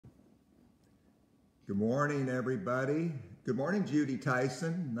Good morning, everybody. Good morning, Judy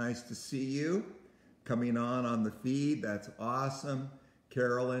Tyson. Nice to see you coming on the feed. That's awesome.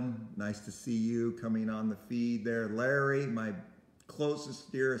 Carolyn, nice to see you coming on the feed there. Larry, my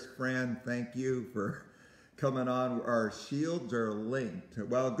closest, dearest friend, thank you for coming on. Our shields are linked.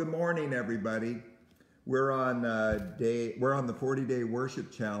 Well, good morning, everybody. We're on the 40-day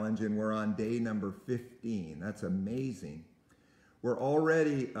worship challenge, and we're on day number 15. That's amazing. We're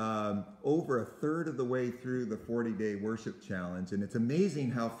already over a third of the way through the 40-day worship challenge, and it's amazing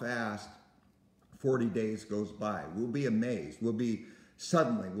how fast 40 days goes by. We'll be amazed. We'll be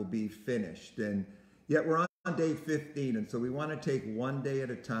finished, and yet we're on day 15, and so we want to take one day at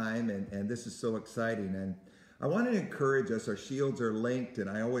a time, and this is so exciting. And I want to encourage us. Our shields are linked, and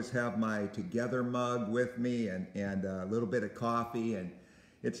I always have my Together mug with me and a little bit of coffee, and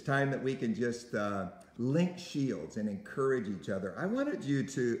it's time that we can just link shields and encourage each other. I wanted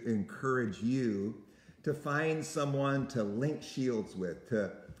to encourage you to find someone to link shields with,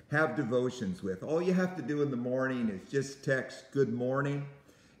 to have devotions with. All you have to do in the morning is just text "Good morning,"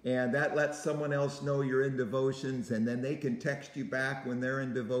 and that lets someone else know you're in devotions, and then they can text you back when they're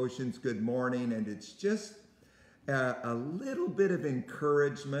in devotions, "Good morning," and it's just a little bit of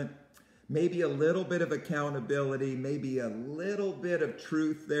encouragement, maybe a little bit of accountability, maybe a little bit of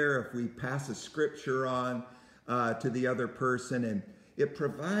truth there if we pass a scripture on to the other person. And it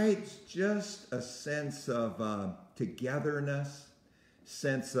provides just a sense of togetherness,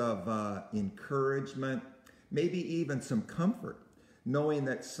 sense of encouragement, maybe even some comfort, knowing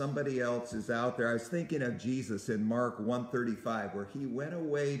that somebody else is out there. I was thinking of Jesus in Mark 1:35, where he went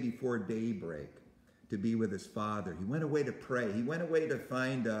away before daybreak to be with his Father. He went away to pray. He went away to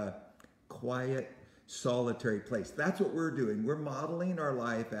find a quiet, solitary place. That's what we're doing. We're modeling our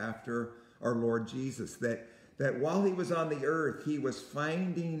life after our Lord Jesus, that while he was on the earth, he was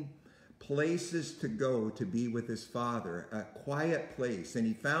finding places to go to be with his Father, a quiet place. And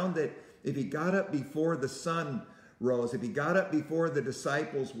he found that if he got up before the sun rose, if he got up before the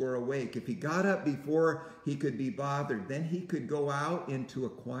disciples were awake, if he got up before he could be bothered, then he could go out into a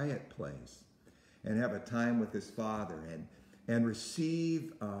quiet place and have a time with his Father and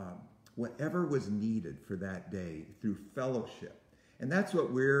receive whatever was needed for that day through fellowship. And that's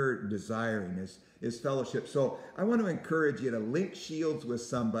what we're desiring is fellowship. So I want to encourage you to link shields with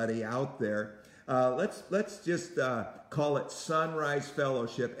somebody out there. Let's just call it Sunrise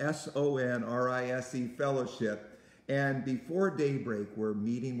Fellowship, SONRISE Fellowship. And before daybreak, we're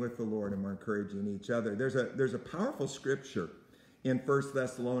meeting with the Lord and we're encouraging each other. There's a powerful scripture in 1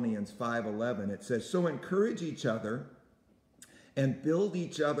 Thessalonians 5:11. It says, "So encourage each other and build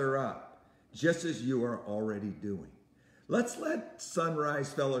each other up, just as you are already doing." Let's let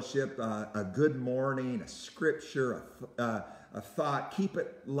Sunrise Fellowship, a good morning, a scripture, a thought, keep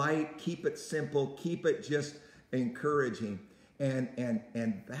it light, keep it simple, keep it just encouraging. And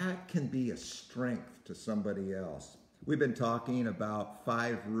that can be a strength to somebody else. We've been talking about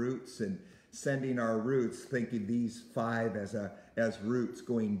 5 roots and sending our roots, thinking these 5 as roots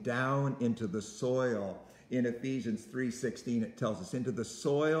going down into the soil. In Ephesians 3:16, it tells us, into the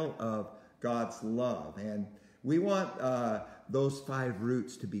soil of God's love. And we want those 5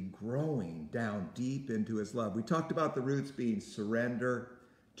 roots to be growing down deep into his love. We talked about the roots being surrender,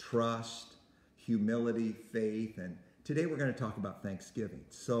 trust, humility, faith, and today we're going to talk about Thanksgiving.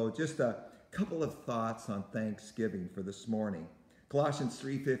 So just a couple of thoughts on Thanksgiving for this morning. Colossians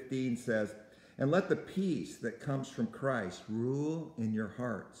 3:15 says, "And let the peace that comes from Christ rule in your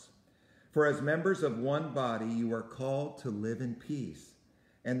hearts. For as members of one body, you are called to live in peace."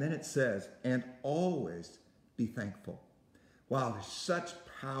 And then it says, "And always be thankful." Wow, there's such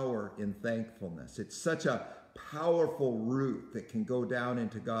power in thankfulness. It's such a powerful root that can go down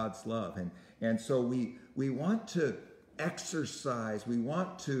into God's love. And so we want to exercise, we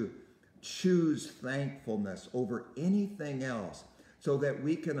want to choose thankfulness over anything else so that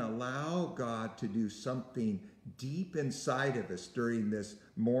we can allow God to do something deep inside of us during this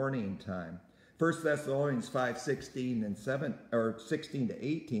morning time. 1 Thessalonians 5:16 and 16 to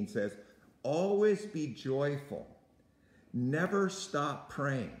 18 says, "Always be joyful. Never stop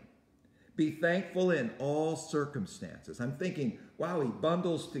praying. Be thankful in all circumstances." I'm thinking, wow, he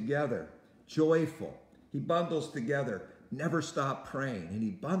bundles together joyful. He bundles together never stop praying. And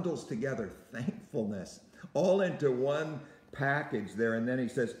he bundles together thankfulness all into one package there. And then he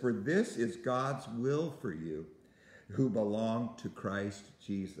says, "For this is God's will for you who belong to Christ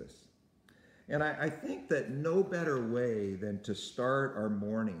Jesus." And I think that no better way than to start our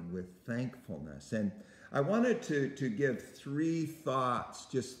morning with thankfulness. And I wanted to give 3 thoughts,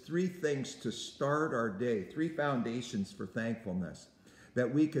 just 3 things to start our day, 3 foundations for thankfulness.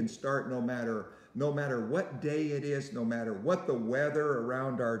 that we can start no matter what day it is, no matter what the weather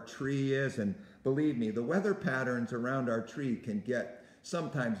around our tree is. And believe me, the weather patterns around our tree can get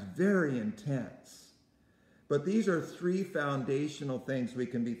sometimes very intense. But these are three foundational things we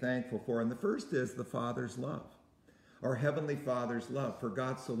can be thankful for. And the first is the Father's love, our Heavenly Father's love, for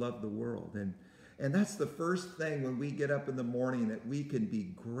God so loved the world. And that's the first thing when we get up in the morning that we can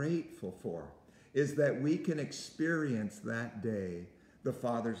be grateful for, is that we can experience that day the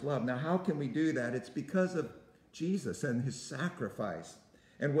Father's love. Now, how can we do that? It's because of Jesus and his sacrifice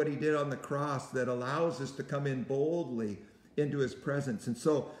and what he did on the cross that allows us to come in boldly into his presence. And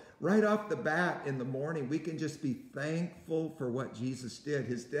so right off the bat in the morning, we can just be thankful for what Jesus did,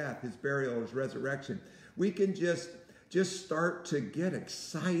 his death, his burial, his resurrection. We can just start to get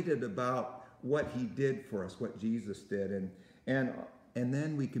excited about what he did for us, what Jesus did. And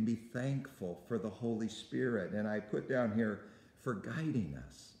then we can be thankful for the Holy Spirit. And I put down here, for guiding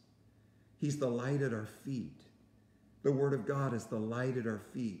us. He's the light at our feet. The Word of God is the light at our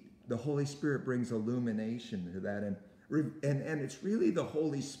feet. The Holy Spirit brings illumination to that. And it's really the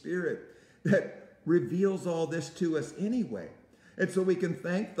Holy Spirit that reveals all this to us anyway. And so we can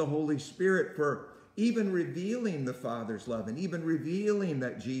thank the Holy Spirit for even revealing the Father's love and even revealing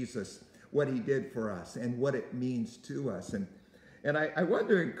that Jesus, what he did for us and what it means to us. And I want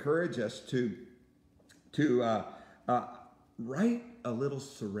to encourage us to write a little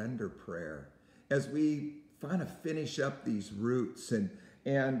surrender prayer as we kind of finish up these roots and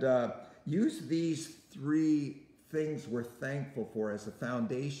use these three things we're thankful for as a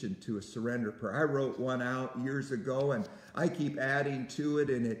foundation to a surrender prayer. I wrote one out years ago and I keep adding to it,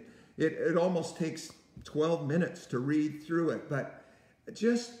 and it almost takes 12 minutes to read through it. But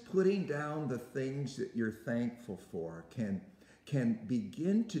just putting down the things that you're thankful for can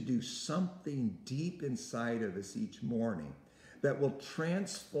begin to do something deep inside of us each morning that will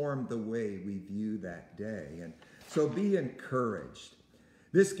transform the way we view that day. And so be encouraged.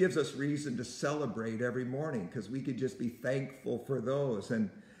 This gives us reason to celebrate every morning because we could just be thankful for those. And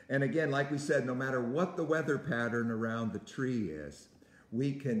again, like we said, no matter what the weather pattern around the tree is,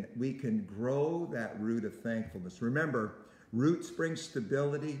 we can grow that root of thankfulness. Remember, roots bring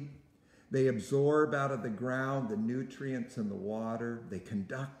stability. They absorb out of the ground the nutrients and the water. They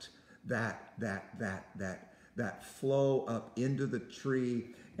conduct that flow up into the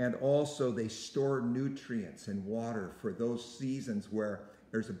tree, and also they store nutrients and water for those seasons where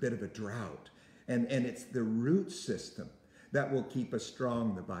there's a bit of a drought. And it's the root system that will keep us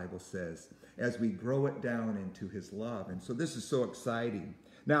strong, the Bible says, as we grow it down into his love. And so this is so exciting.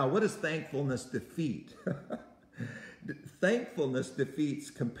 Now, what does thankfulness defeat? Thankfulness defeats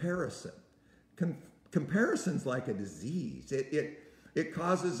comparison. Comparison's like a disease. It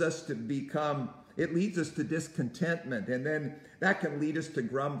causes us to become, it leads us to discontentment, and then that can lead us to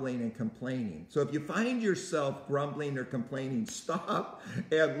grumbling and complaining. So if you find yourself grumbling or complaining, stop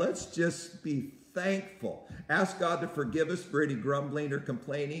and let's just be thankful. Ask God to forgive us for any grumbling or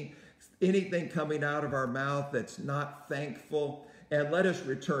complaining, anything coming out of our mouth that's not thankful, and let us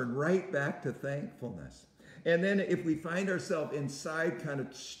return right back to thankfulness. And then if we find ourselves inside kind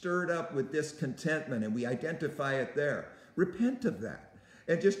of stirred up with discontentment and we identify it there, repent of that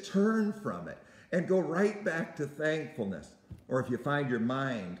and just turn from it and go right back to thankfulness. Or if you find your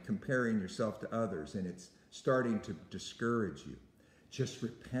mind comparing yourself to others and it's starting to discourage you, just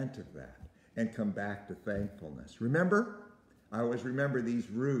repent of that and come back to thankfulness. Remember, I always remember these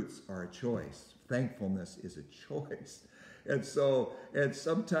roots are a choice. Thankfulness is a choice. And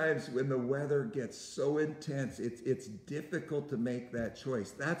sometimes when the weather gets so intense, it's difficult to make that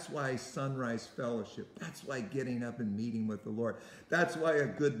choice. That's why sunrise fellowship, that's why getting up and meeting with the Lord, that's why a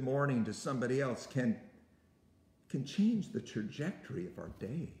good morning to somebody else can change the trajectory of our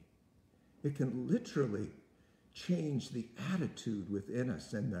day. It can literally change the attitude within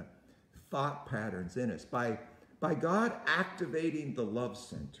us and the thought patterns in us. By God activating the love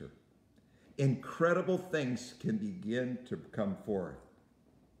center, incredible things can begin to come forth.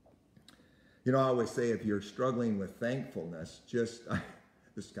 You know, I always say if you're struggling with thankfulness, this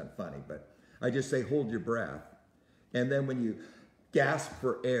is kind of funny, but I just say hold your breath. And then when you gasp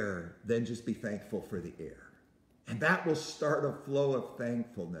for air, then just be thankful for the air. And that will start a flow of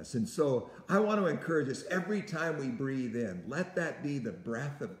thankfulness. And so I want to encourage us every time we breathe in, let that be the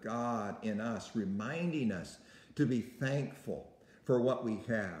breath of God in us, reminding us to be thankful for what we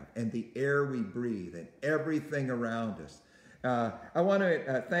have and the air we breathe and everything around us.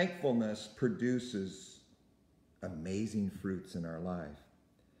 Thankfulness produces amazing fruits in our life.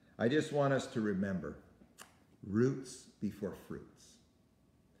 I just want us to remember, roots before fruits.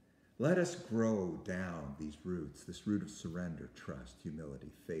 Let us grow down these roots, this root of surrender, trust,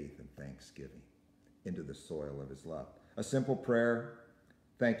 humility, faith, and thanksgiving into the soil of his love. A simple prayer.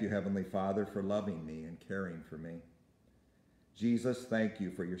 Thank you, Heavenly Father, for loving me and caring for me. Jesus, thank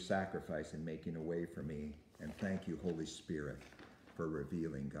you for your sacrifice in making a way for me. And thank you, Holy Spirit, for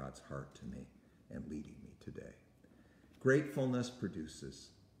revealing God's heart to me and leading me today. Gratefulness produces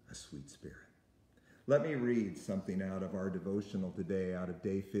a sweet spirit. Let me read something out of our devotional today, out of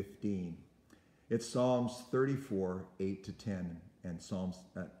day 15. It's Psalms 34, 8 to 10, and Psalms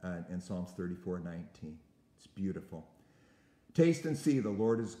 34, 19. It's beautiful. Taste and see the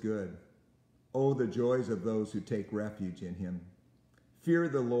Lord is good. Oh, the joys of those who take refuge in him. Fear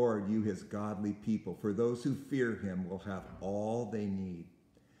the Lord, you his godly people, for those who fear him will have all they need.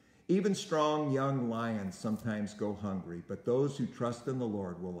 Even strong young lions sometimes go hungry, but those who trust in the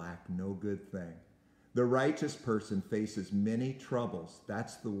Lord will lack no good thing. The righteous person faces many troubles,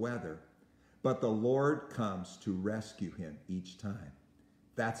 that's the weather, but the Lord comes to rescue him each time.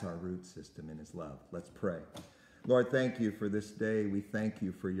 That's our root system in his love. Let's pray. Lord, thank you for this day. We thank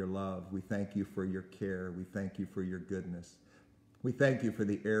you for your love. We thank you for your care. We thank you for your goodness. We thank you for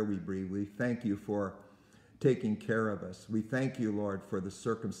the air we breathe. We thank you for taking care of us. We thank you, Lord, for the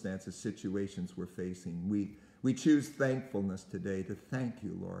circumstances, situations we're facing. We choose thankfulness today to thank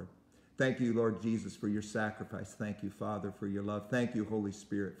you, Lord. Thank you, Lord Jesus, for your sacrifice. Thank you, Father, for your love. Thank you, Holy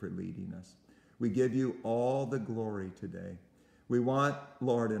Spirit, for leading us. We give you all the glory today. We want,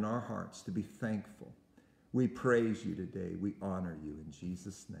 Lord, in our hearts to be thankful. We praise you today. We honor you in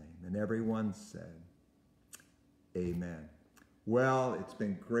Jesus' name. And everyone said, amen. Well, it's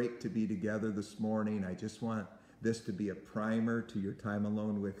been great to be together this morning. I just want this to be a primer to your time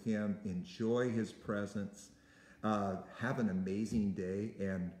alone with him. Enjoy his presence. Have an amazing day.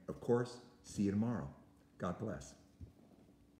 And, of course, see you tomorrow. God bless.